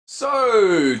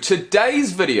So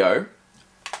today's video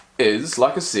is,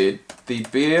 like I said, the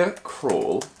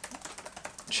Bearcrawl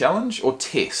challenge or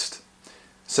test.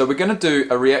 So we're going to do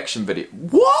a reaction video.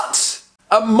 What?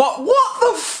 What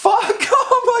the fuck?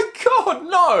 Oh my god,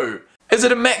 no! Is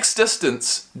it a max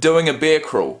distance doing a bear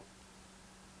crawl?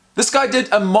 This guy did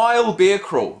a mile bear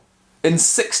crawl in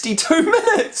 62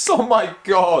 minutes! Oh my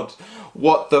god!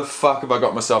 What the fuck have I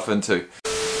got myself into?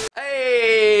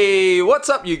 Hey, what's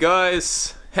up you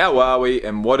guys? How are we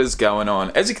and what is going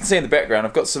on? As you can see in the background,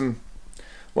 I've got something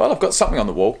on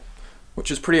the wall, which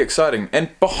is pretty exciting. And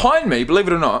behind me, believe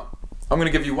it or not, I'm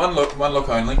going to give you one look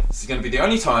only. This is going to be the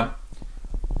only time.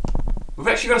 We've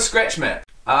actually got a scratch map.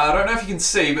 I don't know if you can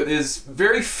see, but there's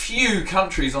very few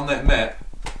countries on that map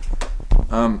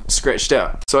scratched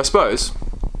out. So I suppose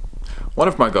one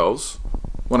of my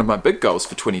big goals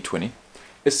for 2020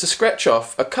 is to scratch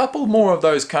off a couple more of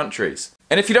those countries.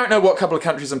 And if you don't know what couple of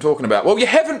countries I'm talking about, well, you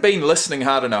haven't been listening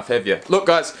hard enough, have you? Look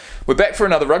guys, we're back for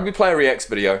another Rugby Player Reacts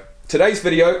video. Today's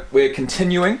video, we're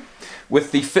continuing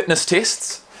with the fitness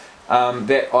tests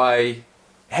that I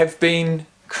have been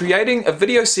creating a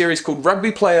video series called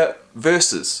Rugby Player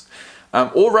Versus,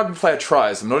 or Rugby Player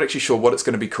Tries. I'm not actually sure what it's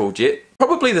going to be called yet.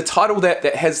 Probably the title that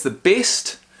has the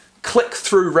best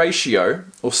click-through ratio,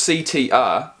 or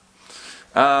CTR,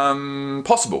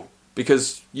 possible,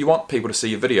 because you want people to see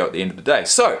your video at the end of the day.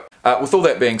 So, with all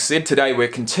that being said, today we're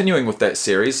continuing with that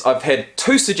series. I've had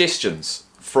 2 suggestions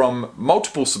from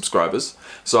multiple subscribers,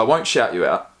 so I won't shout you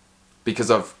out, because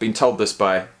I've been told this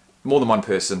by more than one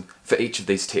person for each of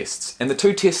these tests. And the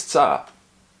 2 tests are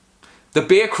the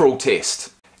bear crawl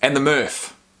test and the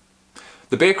Murph.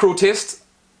 The bear crawl test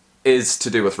is to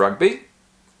do with rugby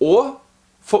or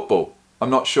football. I'm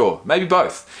not sure. Maybe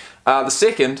both. The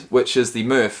second, which is the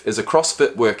Murph, is a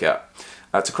CrossFit workout.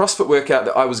 It's a CrossFit workout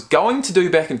that I was going to do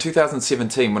back in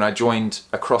 2017 when I joined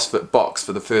a CrossFit box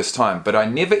for the first time, but I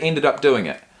never ended up doing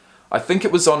it. I think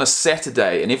it was on a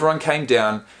Saturday and everyone came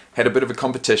down, had a bit of a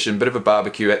competition, bit of a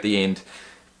barbecue at the end.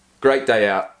 Great day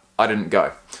out. I didn't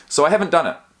go. So I haven't done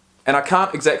it. And I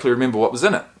can't exactly remember what was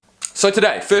in it. So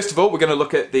today, first of all, we're going to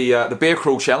look at the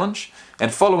Bearcrawl Challenge,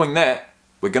 and following that,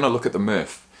 we're going to look at the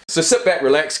Murph. So sit back,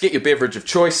 relax, get your beverage of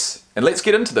choice, and let's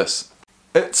get into this.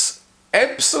 It's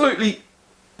absolutely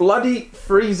bloody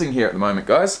freezing here at the moment,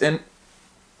 guys, and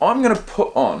I'm going to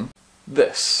put on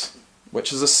this,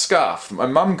 which is a scarf. My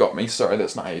mum got me. Sorry,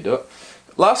 that's not how you do it.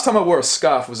 Last time I wore a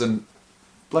scarf was in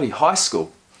bloody high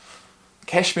school.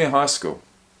 Kashmir High School.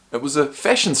 It was a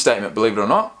fashion statement, believe it or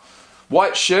not.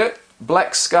 White shirt,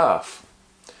 black scarf.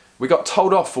 We got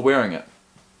told off for wearing it.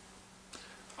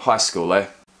 High school, eh?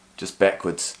 Just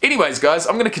backwards. Anyways, guys,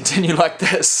 I'm going to continue like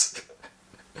this.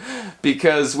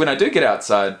 Because when I do get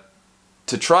outside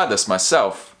to try this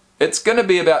myself, it's going to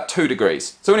be about 2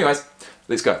 degrees. So anyways,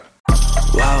 let's go.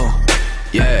 Wow,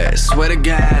 yeah, swear to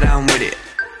God I'm with it.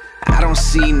 I don't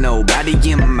see nobody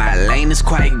in my lane, it's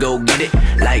quite go get it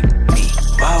like me.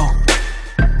 Whoa,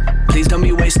 please don't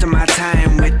be wasting my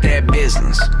time with that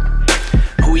business.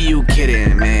 Who you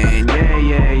kidding, man?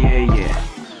 Yeah.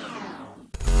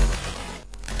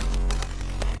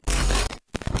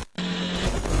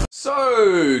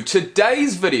 So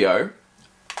today's video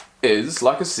is,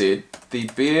 like I said, the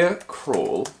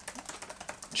Bearcrawl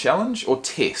challenge or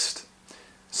test.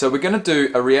 So we're going to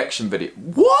do a reaction video.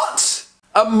 What?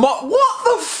 What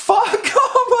the fuck?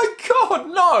 Oh my god,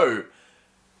 no!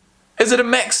 Is it a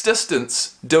max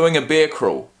distance doing a bear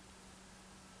crawl?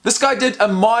 This guy did a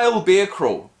mile bear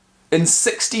crawl in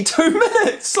 62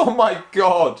 minutes! Oh my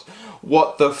god!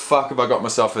 What the fuck have I got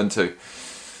myself into?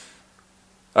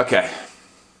 Okay.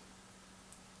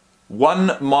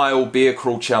 1 mile bear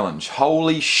crawl challenge.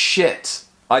 Holy shit!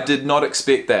 I did not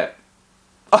expect that.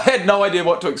 I had no idea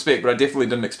what to expect, but I definitely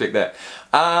didn't expect that.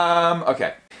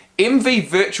 Okay. MV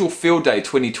Virtual Field Day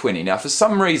 2020. Now for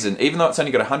some reason, even though it's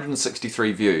only got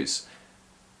 163 views,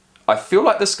 I feel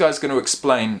like this guy's going to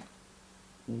explain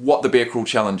what the Bearcrawl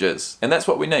Challenge is. And that's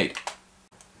what we need.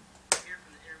 Here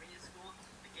from the intermediate school,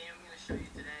 the game I'm going to show you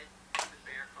today is the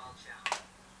Bearcrawl Challenge.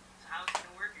 So how it's going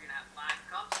to work, you're going to have 5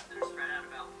 cups that are spread out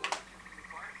about 1 feet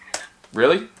apart.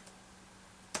 Really?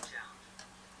 Challenge.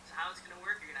 So how it's going to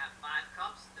work, you're going to have 5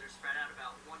 cups that are spread out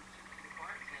about 1 feet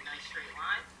apart in a nice straight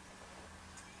line.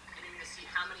 And you're going to see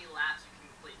how many laps you can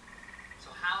complete. So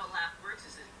how a lap works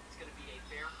is it's going to be a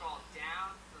bear crawl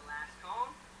down the last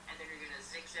cone, and then you're going to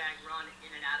zigzag run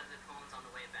in and out of the cones on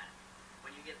the way back.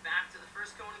 When you get back to the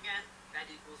first cone again, that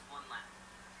equals 1 lap.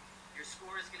 Your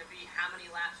score is going to be how many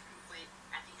laps you complete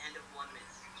at the end of 1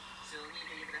 minute. So you'll need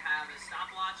to either have a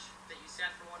stopwatch that you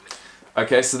set for 1 minute.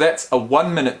 Okay, so that's a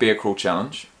 1 minute Bearcrawl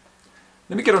challenge.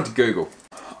 Let me get onto Google.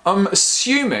 I'm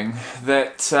assuming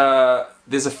that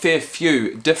there's a fair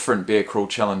few different bear crawl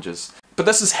challenges. But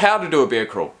this is how to do a bear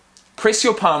crawl. Press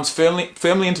your palms firmly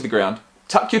into the ground,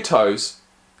 tuck your toes,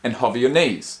 and hover your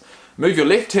knees. Move your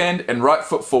left hand and right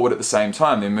foot forward at the same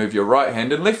time, then move your right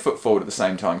hand and left foot forward at the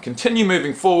same time. Continue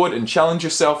moving forward and challenge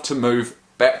yourself to move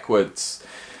backwards.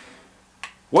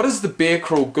 What is the bear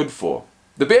crawl good for?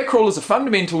 The bear crawl is a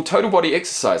fundamental total body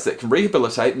exercise that can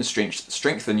rehabilitate and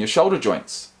strengthen your shoulder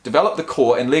joints, develop the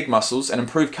core and leg muscles, and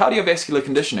improve cardiovascular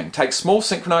conditioning. Take small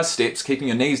synchronized steps, keeping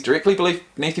your knees directly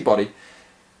beneath your body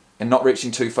and not reaching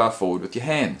too far forward with your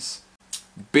hands.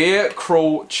 Bear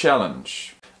Crawl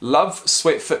Challenge.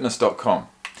 LoveSweatFitness.com.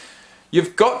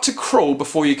 You've got to crawl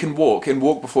before you can walk and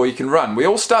walk before you can run. We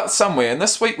all start somewhere, and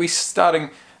this week we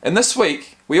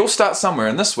all start somewhere,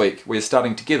 and this week we're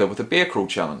starting together with a bear crawl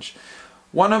challenge.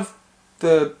 One of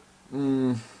the...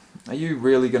 are you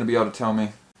really going to be able to tell me?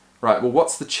 Right, well,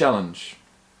 what's the challenge?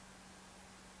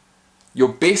 Your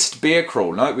best bear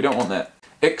crawl. No, we don't want that.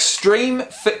 Extreme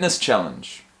Fitness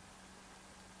Challenge.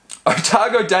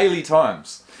 Otago Daily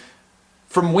Times.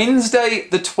 From Wednesday,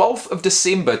 the 12th of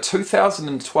December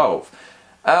 2012.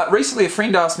 Recently, a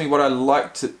friend asked me what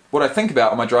I think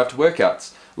about on my drive to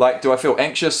workouts. Like, do I feel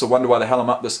anxious or wonder why the hell I'm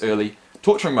up this early,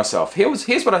 torturing myself?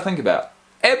 Here's what I think about.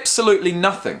 Absolutely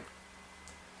nothing.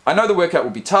 I know the workout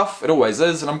will be tough, it always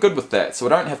is, and I'm good with that, so I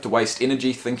don't have to waste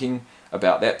energy thinking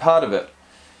about that part of it.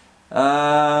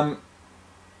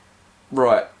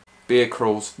 Right, bear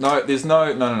crawls. No, there's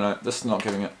no, this is not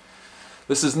giving it.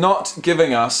 This is not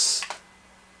giving us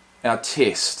our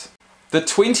test. The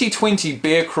 2020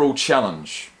 Bear Crawl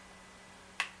Challenge.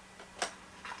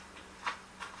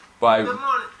 By... Good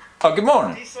morning. Oh, good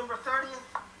morning. December 30th,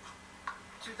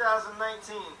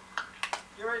 2019.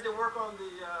 You're ready to work on the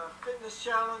fitness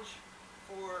challenge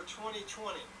for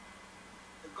 2020.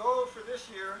 The goal for this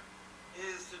year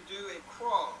is to do a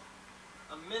crawl,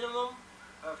 a minimum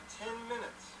of 10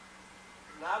 minutes.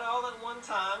 Not all at one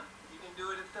time. You can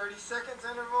do it at 30 seconds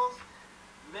intervals,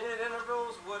 minute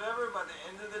intervals, whatever. By the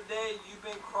end of the day, you've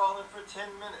been crawling for 10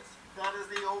 minutes. That is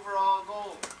the overall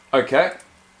goal. Okay,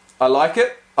 I like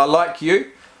it. I like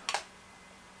you.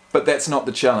 But that's not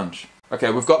the challenge. Okay,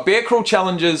 we've got bear crawl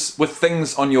challenges with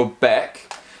things on your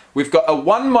back. We've got a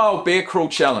 1 mile bear crawl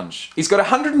challenge. He's got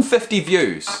 150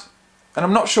 views. And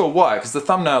I'm not sure why, because the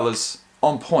thumbnail is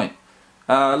on point.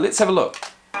 Let's have a look.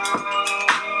 Good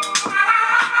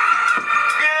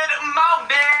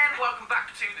morning! Welcome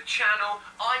back to the channel.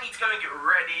 I need to go and get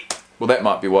ready. Well, that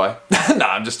might be why.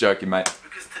 Nah, I'm just joking, mate.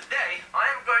 Because today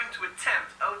I am going to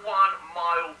attempt a 1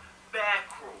 mile bear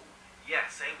crawl.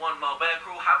 Yes, a 1 mile bear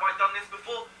crawl. Have I done this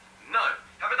before? No.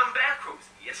 Have I done bear crawls?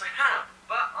 Yes, I have.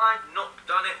 But I've not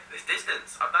done it this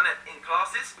distance. I've done it in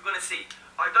classes. We're going to see.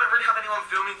 I don't really have anyone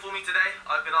filming for me today.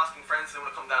 I've been asking friends if they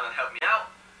want to come down and help me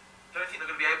out. Don't think they're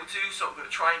going to be able to, so I'm going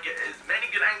to try and get as many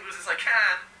good angles as I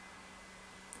can.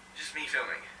 Just me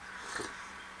filming.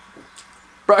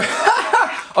 Bro,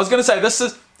 I was going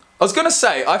to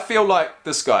say, I feel like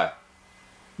this guy.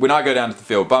 When I go down to the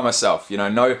field by myself, you know,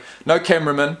 no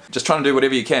cameraman, just trying to do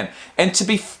whatever you can. And to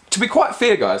be quite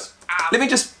fair, guys, let me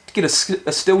just get a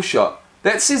still shot.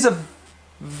 That says a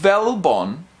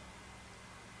Velbon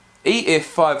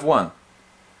EF51.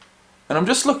 And I'm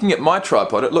just looking at my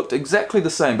tripod. It looked exactly the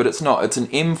same, but it's not. It's an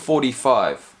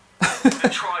M45. The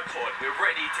tripod, we're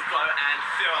ready to go and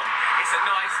film. It's a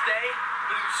nice day,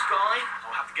 blue sky.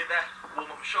 I'll have to get there,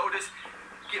 warm up my shoulders,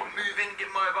 get moving, get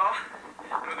mobile,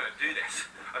 and we're going to do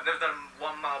this. I've never done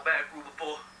 1 mile bear crawl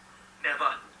before.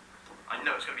 Never. I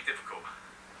know it's going to be difficult.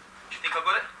 Do you think I've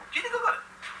got it? Do you think I've got it?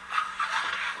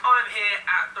 I'm here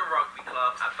at the rugby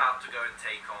club, about to go and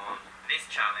take on this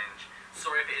challenge.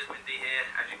 Sorry if it is windy here,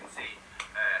 as you can see,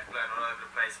 blowing all over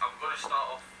the place. I'm going to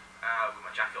start off with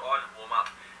my jacket on, warm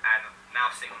up, and now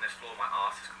sitting on this floor, my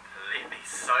arse is completely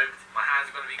soaked. My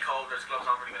hands are going to be cold, those gloves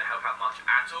aren't really going to help out much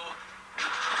at all.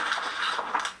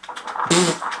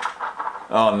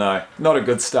 Oh no, not a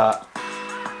good start.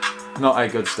 Not a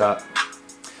good start.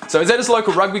 So is that his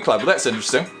local rugby club? Well, that's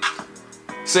interesting.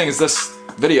 Seeing as this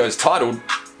video is titled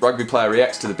Rugby Player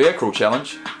Reacts to the Bear Crawl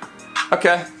Challenge.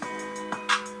 Okay. As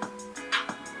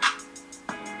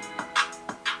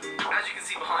you can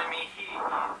see behind me, here is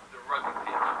the rugby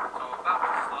pitch. So I'm about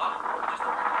to start, just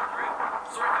running through.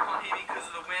 Sorry if you can't hear me because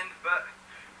of the wind, but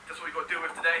that's what we've got to deal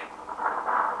with today.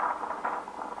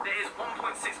 There is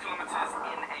 1.6 kilometers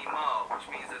in a mile, which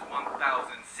means there's 1,600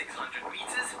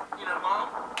 meters in a mile.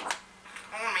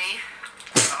 On me,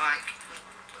 like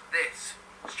this.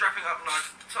 Strapping up nice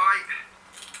and tight.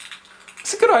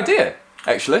 It's a good idea,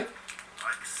 actually.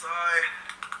 Like so.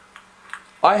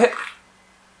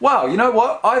 Wow, you know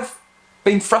what?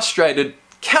 been frustrated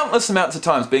countless amounts of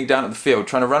times being down at the field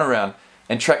trying to run around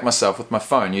and track myself with my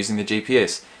phone using the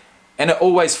GPS, and it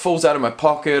always falls out of my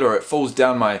pocket, or it falls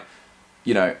down my,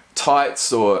 you know,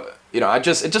 tights, or, you know, it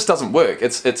just doesn't work.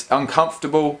 It's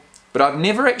uncomfortable. But I've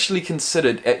never actually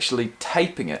considered actually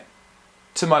taping it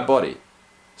to my body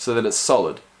so that it's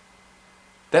solid.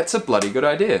 That's a bloody good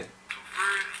idea.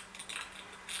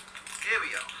 Here we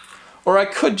go. Or I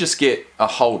could just get a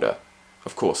holder,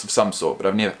 of course, of some sort, but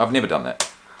I've never done that.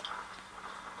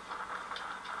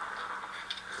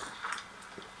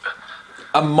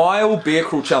 A mile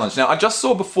Bearcrawl challenge. Now, I just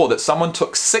saw before that someone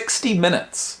took 60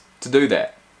 minutes to do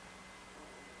that.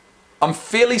 I'm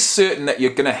fairly certain that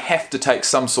you're going to have to take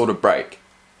some sort of break.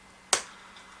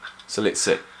 So let's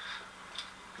see.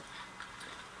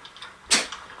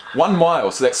 1 mile,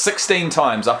 so that's 16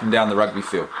 times up and down the rugby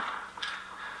field.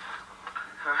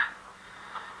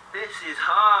 This is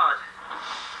hard.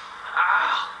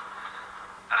 Ow.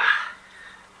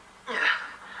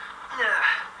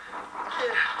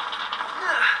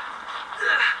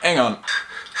 Hang on.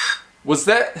 Was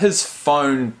that his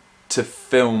phone to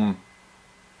film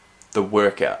the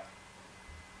workout?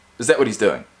 Is that what he's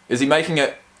doing? Is he making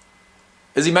it?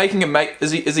 Is he making a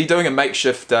Is he doing a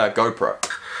makeshift GoPro?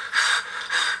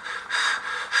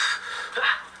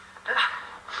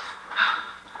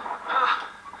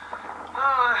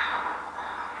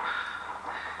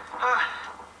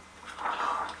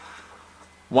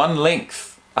 One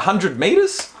length, 100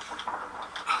 meters?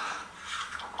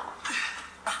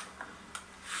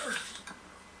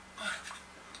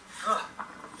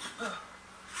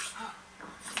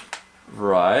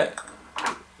 Right.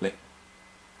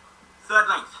 Third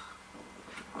length.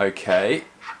 Okay.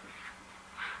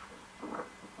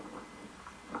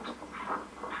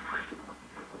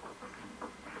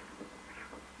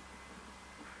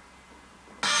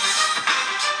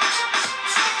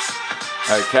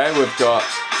 Okay, we've got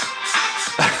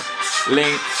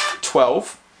length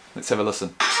 12. Let's have a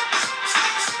listen.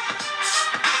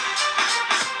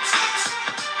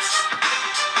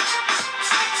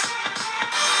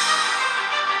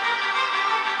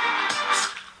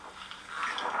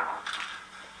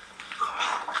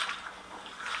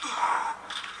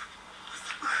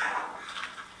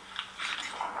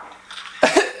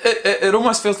 It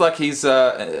almost feels like he's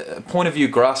a point of view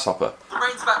grasshopper. The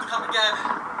rain's about to come again.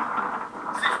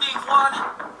 15th one.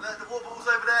 The water ball's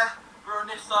over there. We're on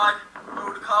this side where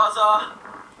all the cars are.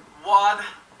 One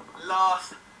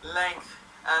last length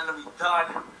and we've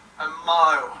done a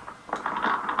mile.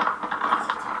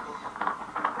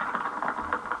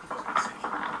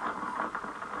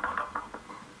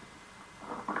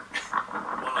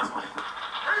 One last one.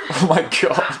 Oh my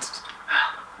god.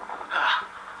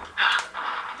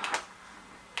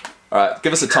 Alright,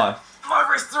 give us a time. My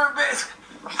wrists are a bit.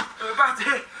 We're about to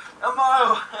hit a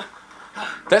mile.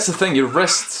 That's the thing, your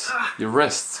wrists,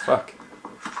 fuck.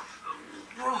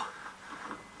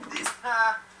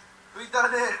 We've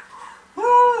done it. Woo!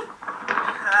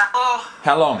 Oh,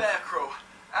 How long? Bearcrawl.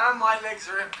 And my legs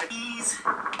are empty. Please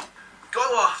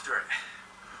go after it.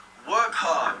 Work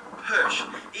hard, push.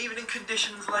 Even in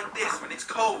conditions like this, when it's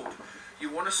cold, you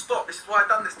want to stop. This is why I've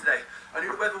done this today. I knew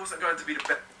the weather wasn't going to be the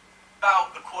best.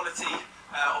 About the quality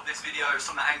of this video,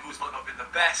 some of the angles might not have been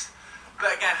the best,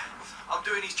 but again, I'm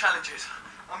doing these challenges.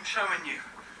 I'm showing you,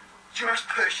 just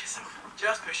push yourself,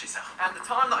 and the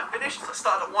time that I finished, I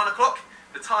started at 1 o'clock,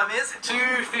 the time is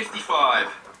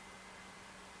 2:55.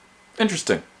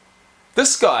 Interesting.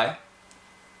 This guy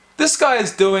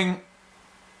is doing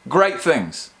great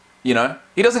things, you know?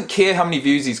 He doesn't care how many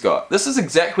views he's got. This is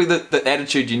exactly the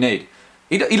attitude you need.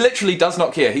 He literally does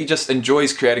not care, he just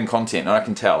enjoys creating content, and I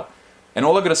can tell. And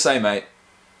all I've got to say, mate,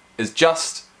 is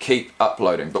just keep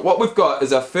uploading. But what we've got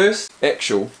is our first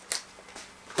actual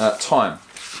time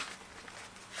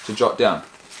to jot down.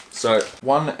 So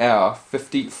 1 hour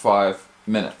 55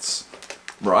 minutes.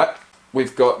 Right.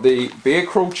 We've got the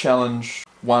Bearcrawl Challenge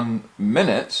 1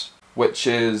 minute, which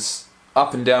is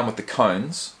up and down with the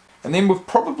cones. And then we've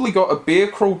probably got a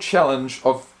Bearcrawl Challenge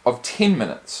of 10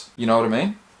 minutes. You know what I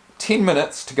mean? 10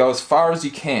 minutes to go as far as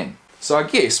you can. So I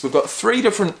guess we've got three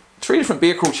different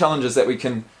Bearcrawl challenges that we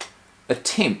can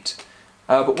attempt.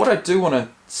 But what I do want to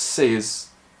see is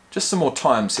just some more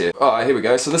times here. Oh, here we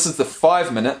go. So this is the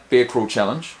 5-minute Bearcrawl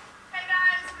challenge. Hey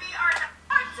guys, we are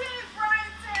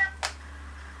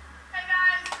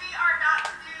not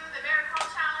to do the Bearcrawl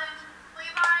challenge.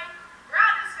 Levi,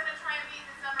 we're just going to try and beat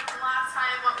this number from last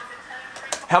time. What was it,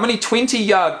 10? How many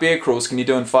 20-yard bear crawls can you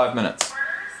do in 5 minutes?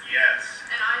 Yes.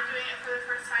 And I'm doing it for the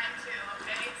first time too,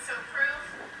 okay? So proof,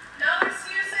 no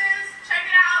excuses, check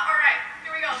it out. Alright,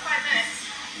 here we go, 5 minutes.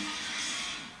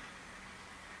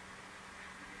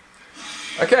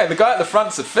 Okay, the guy at the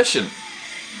front's efficient.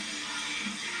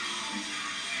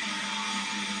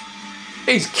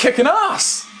 He's kicking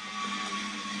ass!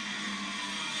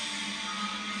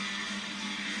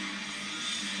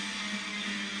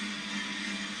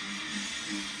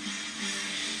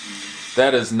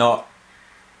 That is not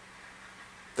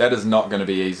going to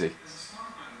be easy.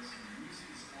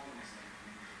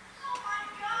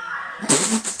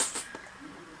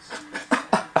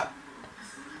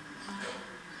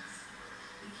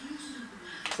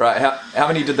 Right, how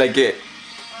many did they get?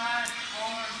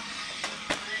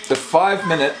 The 5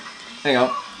 minute, hang on,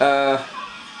 14.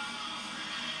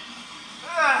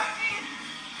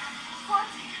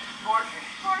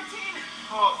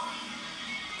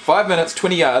 5 minutes,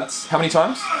 20 yards, how many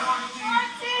times? 14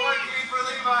 for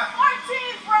Levi. 14,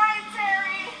 Brian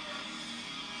Terry.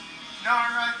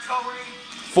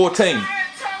 14. Tony.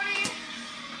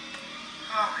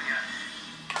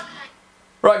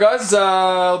 Right guys,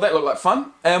 that looked like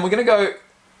fun, and we're going to go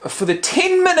for the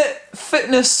 10-minute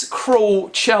fitness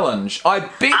crawl challenge. I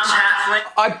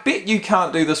bet you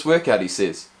can't do this workout, he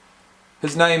says.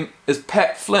 His name is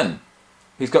Pat Flynn.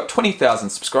 He's got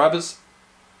 20,000 subscribers.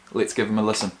 Let's give him a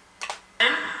listen. And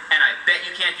I bet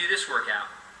you can't do this workout.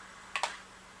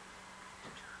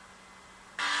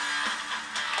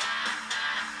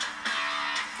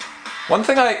 One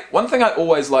thing I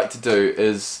always like to do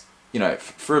is, you know,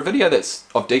 for a video that's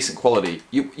of decent quality,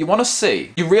 you really want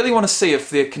to see if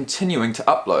they're continuing to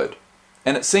upload.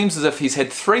 And it seems as if he's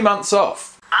had 3 months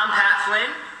off. I'm Pat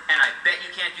Flynn, and I bet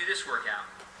you can't do this workout.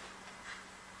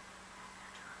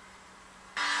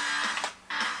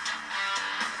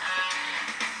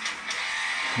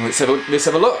 Let's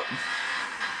have a look.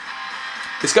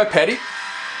 Let's go, Patty.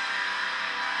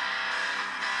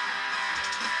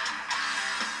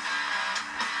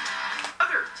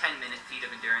 Other 10-minute feat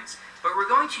of endurance, but we're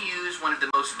going to use one of the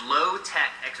most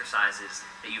low-tech exercises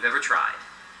that you've ever tried,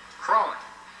 crawling.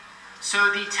 So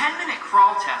the 10-minute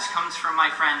crawl test comes from my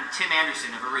friend Tim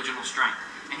Anderson of Original Strength,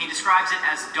 and he describes it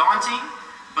as daunting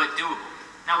but doable.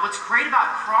 Now what's great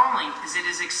about crawling is it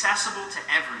is accessible to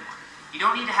everyone. You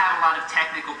don't need to have a lot of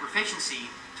technical proficiency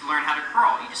to learn how to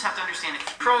crawl. You just have to understand it.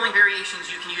 Crawling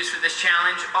variations you can use for this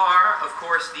challenge are, of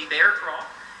course, the bear crawl.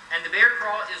 And the bear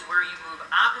crawl is where you move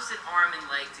opposite arm and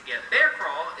leg together. Bear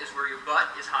crawl is where your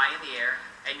butt is high in the air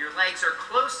and your legs are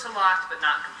close to locked but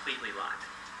not completely locked.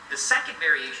 The second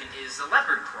variation is the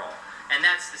leopard crawl. And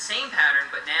that's the same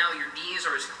pattern, but now your knees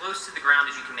are as close to the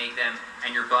ground as you can make them,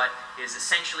 and your butt is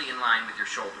essentially in line with your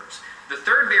shoulders. The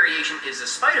third variation is the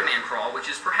Spider-Man crawl,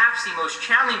 which is perhaps the most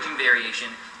challenging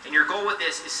variation, and your goal with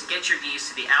this is to get your knees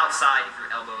to the outside of your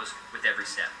elbows with every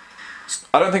step.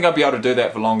 I don't think I'll be able to do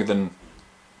that for longer than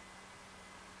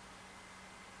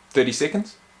 30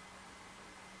 seconds.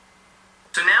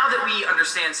 So now that we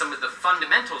understand some of the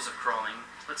fundamentals of crawling,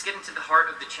 let's get into the heart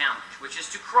of the challenge, which is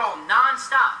to crawl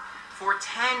non-stop for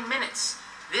 10 minutes.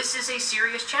 This is a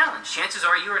serious challenge. Chances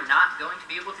are you are not going to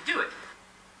be able to do it.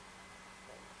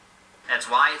 That's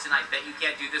why it's an I bet you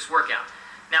can't do this workout.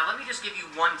 Now let me just give you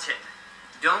one tip.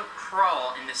 Don't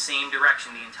crawl in the same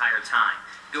direction the entire time.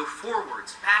 Go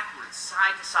forwards, backwards,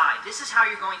 side to side. This is how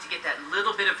you're going to get that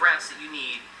little bit of rest that you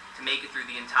need to make it through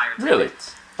the entire 10 Really?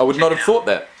 minutes. I would not have thought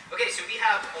that. Okay, so we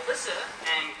have Alyssa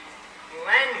and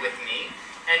Glenn with me,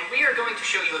 and we are going to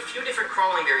show you a few different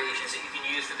crawling variations that you can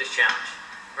use for this challenge.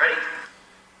 Ready?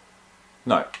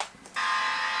 No.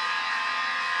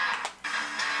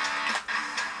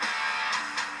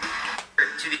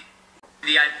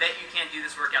 The I bet you can't do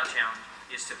this workout challenge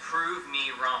is to prove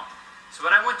me wrong. So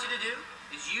what I want you to do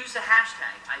is use the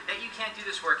hashtag I bet you can't do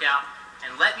this workout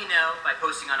and let me know by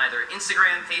posting on either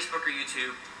Instagram, Facebook, or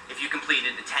YouTube if you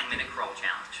completed the 10-minute crawl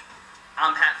challenge.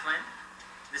 I'm Pat Flynn.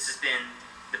 This has been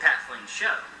The Pat Flynn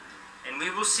Show, and we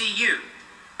will see you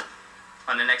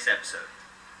on the next episode.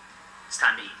 It's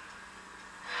time to eat.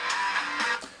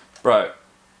 Bro,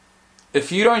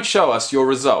 if you don't show us your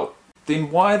result,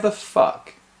 then why the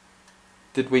fuck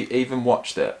did we even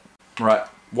watch that? Right,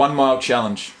 1 mile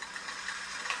challenge.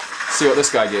 See what this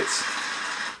guy gets.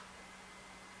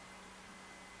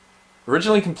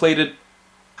 Originally completed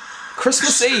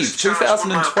Christmas Eve,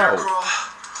 2012.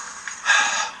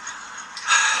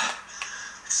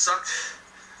 It sucked.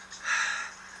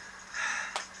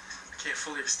 I can't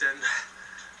fully extend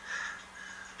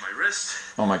my wrist.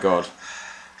 Oh my god.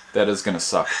 That is gonna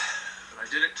suck. But I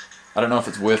did it. I don't know if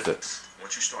it's worth it.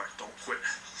 Once you start, don't quit.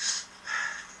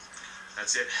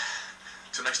 That's it.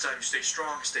 Till next time, you stay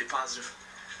strong, stay positive,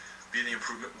 be the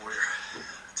improvement warrior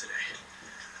today.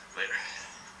 Later.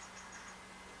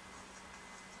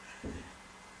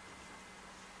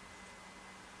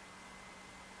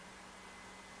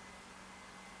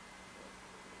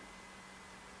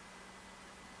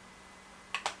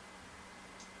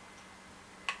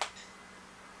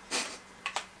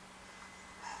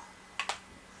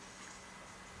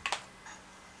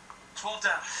 12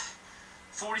 down.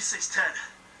 46-10.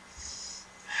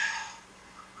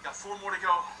 Got 4 more to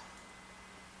go.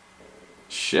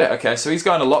 Shit, okay, so he's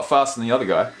going a lot faster than the other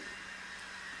guy.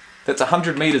 That's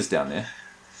 100 meters down there.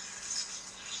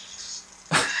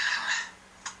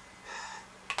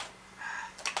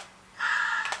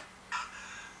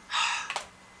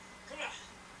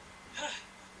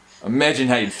 Imagine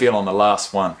how you'd feel on the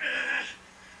last one.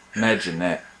 Imagine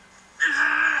that.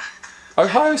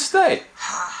 Ohio State.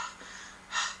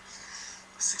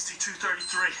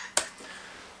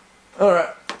 62-33. Alright,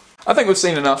 I think we've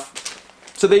seen enough.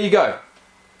 So there you go.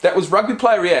 That was Rugby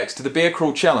Player Reacts to the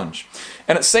Bearcrawl Challenge.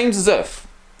 And it seems as if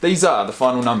these are the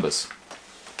final numbers.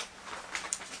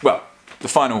 Well, the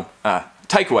final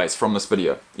takeaways from this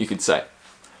video, you could say.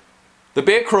 The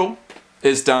Bearcrawl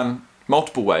is done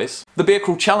multiple ways. The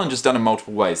Bearcrawl Challenge is done in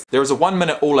multiple ways. There is a 1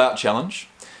 minute all-out challenge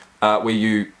where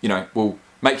you will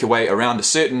make your way around a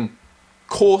certain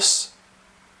course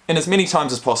in as many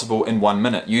times as possible in 1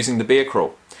 minute using the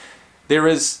Bearcrawl. There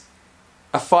is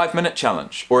a 5 minute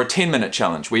challenge or a 10 minute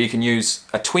challenge where you can use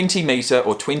a 20 meter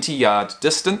or 20 yard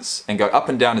distance and go up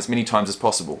and down as many times as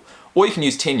possible. Or you can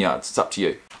use 10 yards, it's up to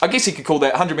you. I guess you could call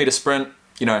that a 100 meter sprint,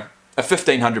 a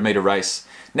 1500 meter race.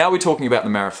 Now we're talking about the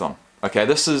marathon. Okay,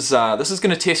 this is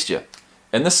going to test you.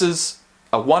 And this is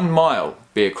a 1 mile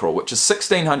Bearcrawl, which is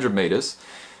 1600 meters.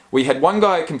 We had one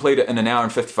guy complete it in 1 hour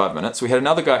and 55 minutes. We had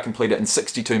another guy complete it in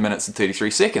 62 minutes and 33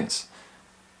 seconds.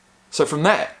 So from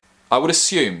that, I would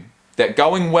assume that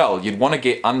going well, you'd want to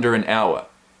get under an hour.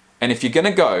 And if you're going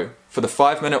to go for the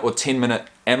 5 minute or 10 minute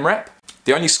AMRAP,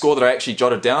 the only score that I actually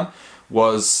jotted down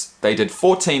was they did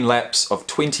 14 laps of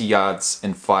 20 yards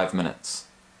in 5 minutes.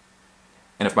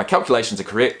 And if my calculations are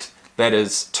correct, that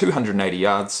is 280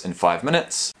 yards in 5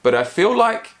 minutes. But I feel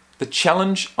like the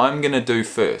challenge I'm going to do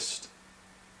first.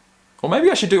 Or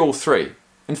maybe I should do all 3.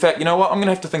 In fact, you know what? I'm going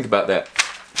to have to think about that.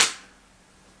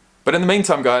 But in the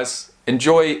meantime, guys,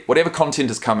 enjoy whatever content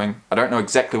is coming. I don't know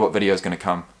exactly what video is going to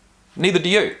come. Neither do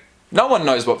you. No one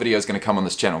knows what video is going to come on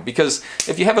this channel, because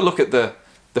if you have a look at the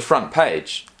front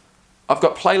page, I've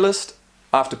got playlist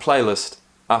after playlist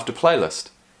after playlist.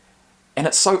 And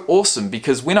it's so awesome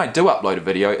because when I do upload a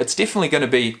video, it's definitely going to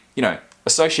be,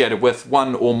 associated with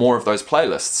one or more of those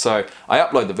playlists. So I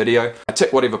upload the video, I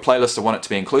tick whatever playlist I want it to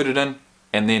be included in,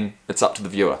 and then it's up to the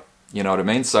viewer. You know what I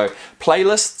mean? So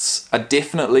playlists are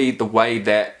definitely the way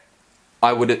that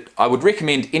I would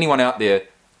recommend anyone out there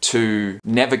to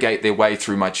navigate their way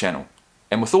through my channel.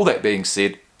 And with all that being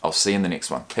said, I'll see you in the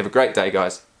next one. Have a great day,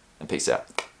 guys, and peace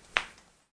out.